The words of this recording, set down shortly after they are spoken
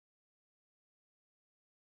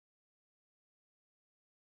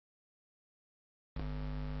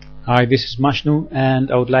Hi, this is Mashnu,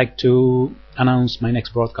 and I would like to announce my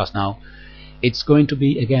next broadcast now. It's going to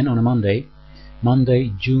be again on a Monday,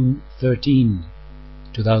 June 13,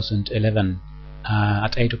 2011,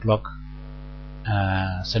 at 8 o'clock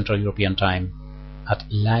Central European Time at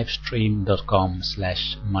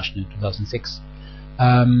livestream.com/Mashnu2006.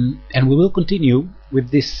 And we will continue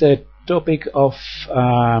with this topic of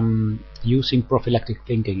using prophylactic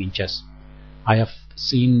thinking in chess. I have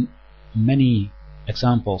seen many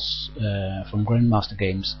examples from Grandmaster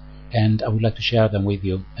games, and I would like to share them with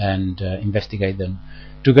you and investigate them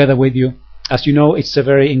together with you. As you know, it's a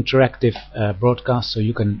very interactive broadcast, so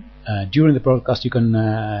you can during the broadcast you can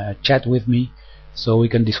chat with me, so we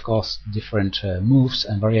can discuss different moves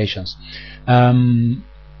and variations.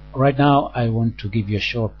 Right now I want to give you a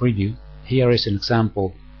short preview. Here is an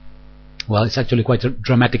example. Well, it's actually quite a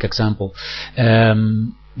dramatic example.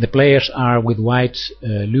 The players are with white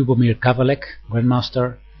Lubomir Kavalek,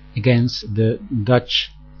 Grandmaster, against the Dutch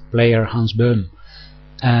player Hans Bohm.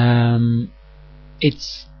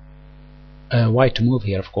 It's white to move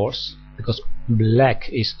here, of course, because black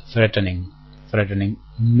is threatening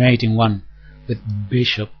mating one with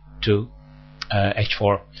bishop to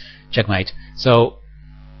h4, checkmate. So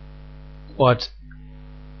what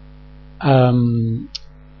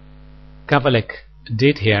Kavalek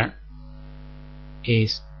did here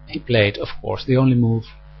is he played, of course, the only move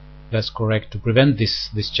that's correct to prevent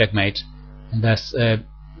this checkmate, and that's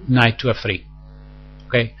knight to f3,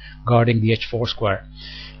 okay, guarding the h4 square.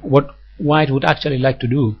 What white would actually like to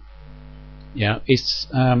do, is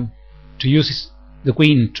to use the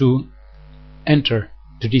queen to enter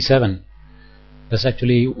to d7. That's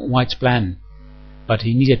actually white's plan, but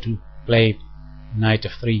he needed to play knight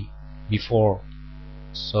f3 before,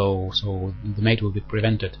 so the mate will be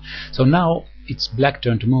prevented. So now it's black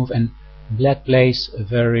turn to move, and black plays a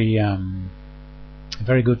very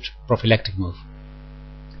good prophylactic move.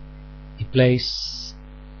 He plays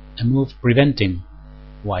a move preventing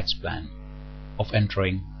white's plan of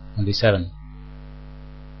entering on d7.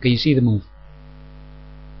 Can you see the move?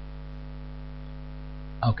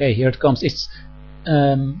 Okay, here it comes. It's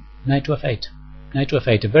knight to f8. Knight to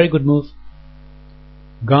f8, a very good move,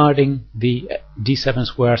 guarding the d7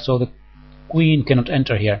 square, so the queen cannot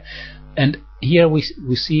enter here. And here we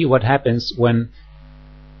see what happens when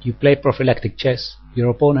you play prophylactic chess. Your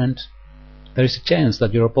opponent, there is a chance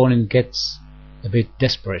that your opponent gets a bit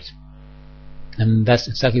desperate, and that's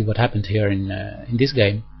exactly what happened here in this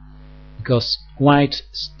game, because white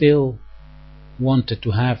still wanted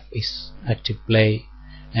to have his active play,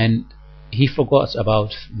 and he forgot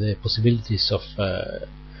about the possibilities of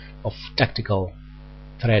tactical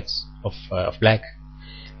threats of black.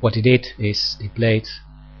 What he did is he played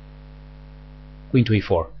queen to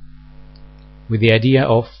e4 with the idea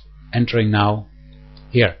of entering now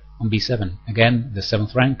here on b7, again the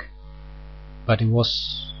 7th rank, but he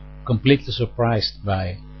was completely surprised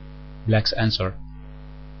by black's answer.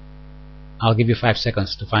 I'll give you 5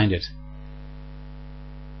 seconds to find it.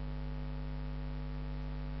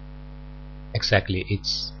 Exactly,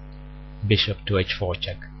 it's bishop to h4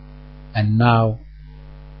 check, and now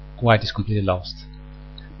white is completely lost,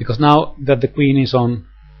 because now that the queen is on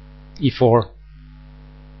e4,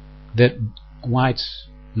 the white's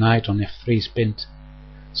knight on f3 is pinned,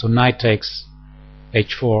 so knight takes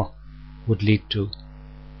h4 would lead to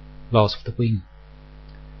loss of the queen.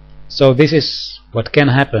 So this is what can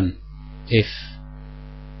happen if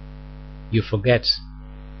you forget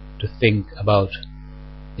to think about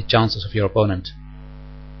the chances of your opponent.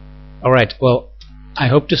 Alright, well, I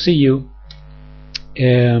hope to see you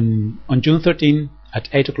on June 13 at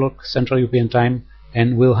 8 o'clock Central European Time,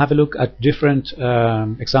 and we'll have a look at different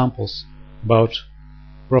examples about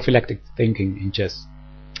prophylactic thinking in chess.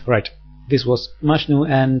 Right, this was Mashnu,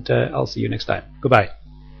 and I'll see you next time. Goodbye.